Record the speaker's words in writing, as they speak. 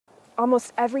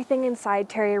Almost everything inside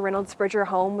Terry Reynolds' Bridger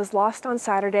home was lost on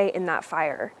Saturday in that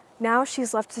fire. Now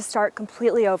she's left to start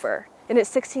completely over. And at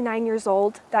 69 years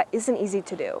old, that isn't easy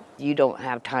to do. You don't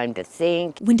have time to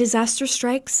think. When disaster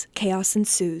strikes, chaos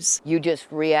ensues. You just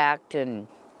react, and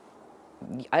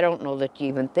I don't know that you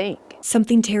even think.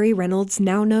 Something Terry Reynolds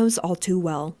now knows all too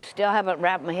well. Still haven't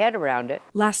wrapped my head around it.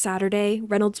 Last Saturday,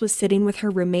 Reynolds was sitting with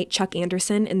her roommate Chuck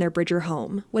Anderson in their Bridger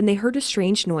home when they heard a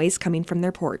strange noise coming from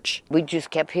their porch. We just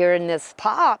kept hearing this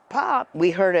pop, pop. We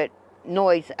heard it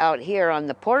noise out here on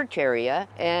the porch area,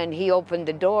 and he opened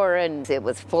the door and it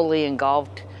was fully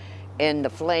engulfed and the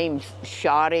flames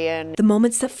shot in. The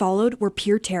moments that followed were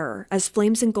pure terror as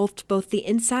flames engulfed both the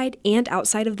inside and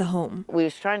outside of the home. We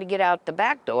was trying to get out the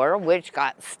back door, which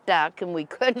got stuck and we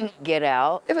couldn't get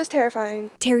out. It was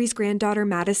terrifying. Terry's granddaughter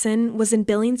Madison was in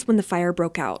Billings when the fire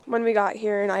broke out. When we got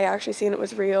here and I actually seen it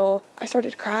was real, I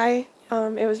started to cry.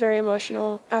 It was very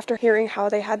emotional. After hearing how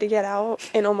they had to get out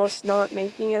and almost not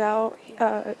making it out,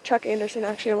 Chuck Anderson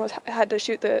actually almost had to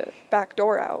shoot the back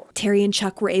door out. Terry and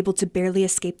Chuck were able to barely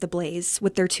escape the blaze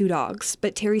with their 2 dogs,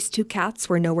 but Terry's 2 cats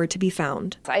were nowhere to be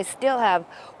found. I still have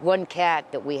 1 cat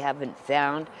that we haven't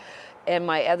found, and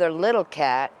my other little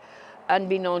cat,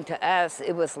 unbeknown to us,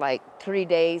 it was like 3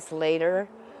 days later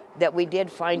that we did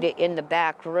find it in the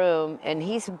back room, and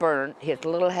he's burnt. His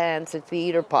little hands, his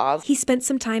feet are paws. He spent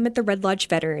some time at the Red Lodge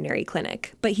Veterinary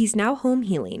Clinic, but he's now home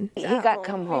healing. He got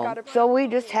come home. So we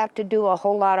just have to do a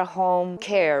whole lot of home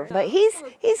care, but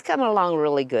he's coming along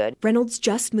really good. Reynolds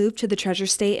just moved to the Treasure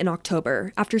State in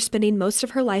October after spending most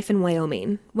of her life in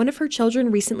Wyoming. One of her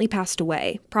children recently passed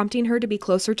away, prompting her to be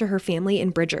closer to her family in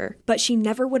Bridger. But she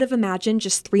never would have imagined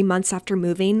just 3 months after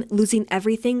moving, losing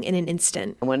everything in an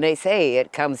instant. When they say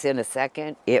it comes in a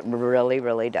second, it really,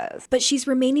 really does. But she's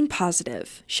remaining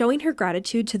positive, showing her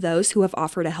gratitude to those who have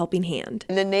offered a helping hand.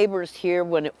 And the neighbors here,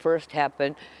 when it first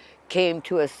happened, came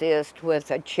to assist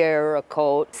with a chair, a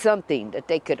coat, something that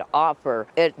they could offer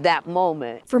at that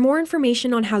moment. For more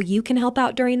information on how you can help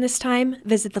out during this time,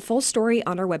 visit the full story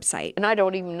on our website. And I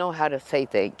don't even know how to say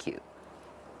thank you,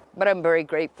 but I'm very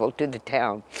grateful to the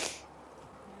town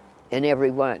and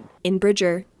everyone. In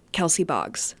Bridger, Kelsey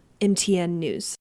Boggs, MTN News.